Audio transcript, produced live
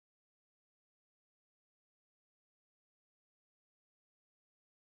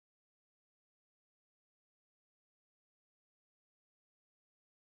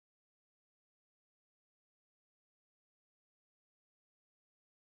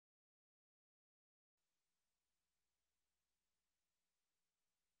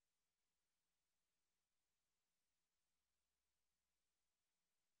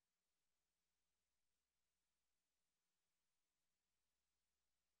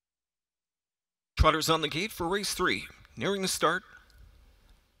Trotters on the gate for race 3. Nearing the start.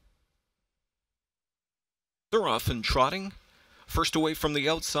 They're off and trotting. First away from the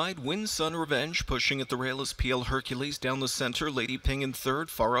outside, Wind Sun Revenge. Pushing at the rail is PL Hercules. Down the center, Lady Ping in third.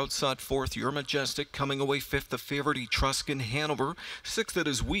 Far outside fourth, Your Majestic. Coming away fifth, the favorite Etruscan Hanover. Sixth at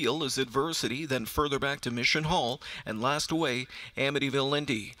his wheel is Adversity. Then further back to Mission Hall. And last away, Amityville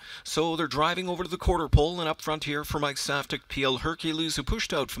Indy. So they're driving over to the quarter pole. And up front here for Mike Saftik, PL Hercules, who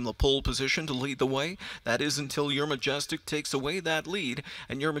pushed out from the pole position to lead the way. That is until Your Majestic takes away that lead.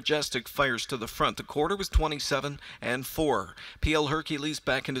 And Your Majestic fires to the front. The quarter was 27-4. PL Hercules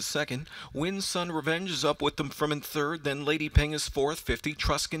back into second. Wind Sun Revenge is up with them from in third. Then Lady Ping is fourth. 50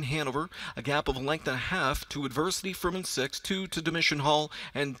 Etruscan Hanover. A gap of a length and a half to Adversity from in sixth. 2 to Domitian Hall.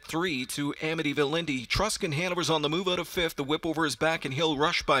 And 3 to Amityville Indy. Etruscan Hanover's on the move out of fifth. The whip over his back and he'll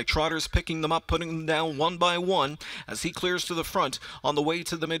rush by Trotters, picking them up, putting them down one by one as he clears to the front on the way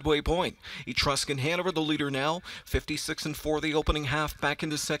to the midway point. Etruscan Hanover the leader now. 56-4 the opening half. Back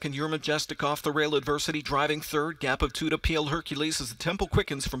into second. Your Majestic off the rail. Adversity driving third. Gap of 2 to PL Hercules as the tempo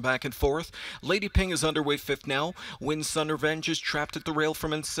quickens from back and forth. Lady Ping is underway fifth now. Wind Sun Revenge is trapped at the rail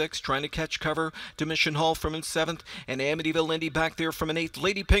from in sixth, trying to catch cover. Domitian Hall from in seventh, and Amityville Indy back there from in eighth.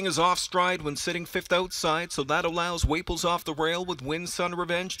 Lady Ping is off stride when sitting fifth outside, so that allows Waples off the rail with Wind Sun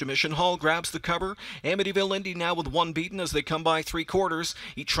Revenge. Domitian Hall grabs the cover. Amityville Indy now with one beaten as they come by three quarters.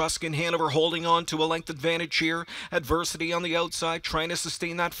 Etruscan Hanover holding on to a length advantage here. Adversity on the outside, trying to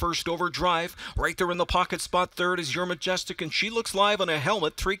sustain that first overdrive. Right there in the pocket spot third is Your Majestic, and she looks live on a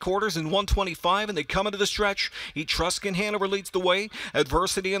helmet. 3/4 and 125, and they come into the stretch. Etruscan Hanover leads the way.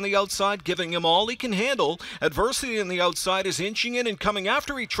 Adversity on the outside, giving him all he can handle. Adversity on the outside is inching in and coming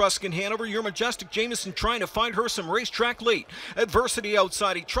after Etruscan Hanover. Your Majestic Jameson trying to find her some racetrack late. Adversity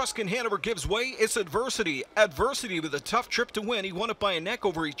outside. Etruscan Hanover gives way. It's Adversity. Adversity with a tough trip to win. He won it by a neck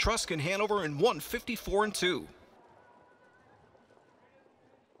over Etruscan Hanover in 1:54-2.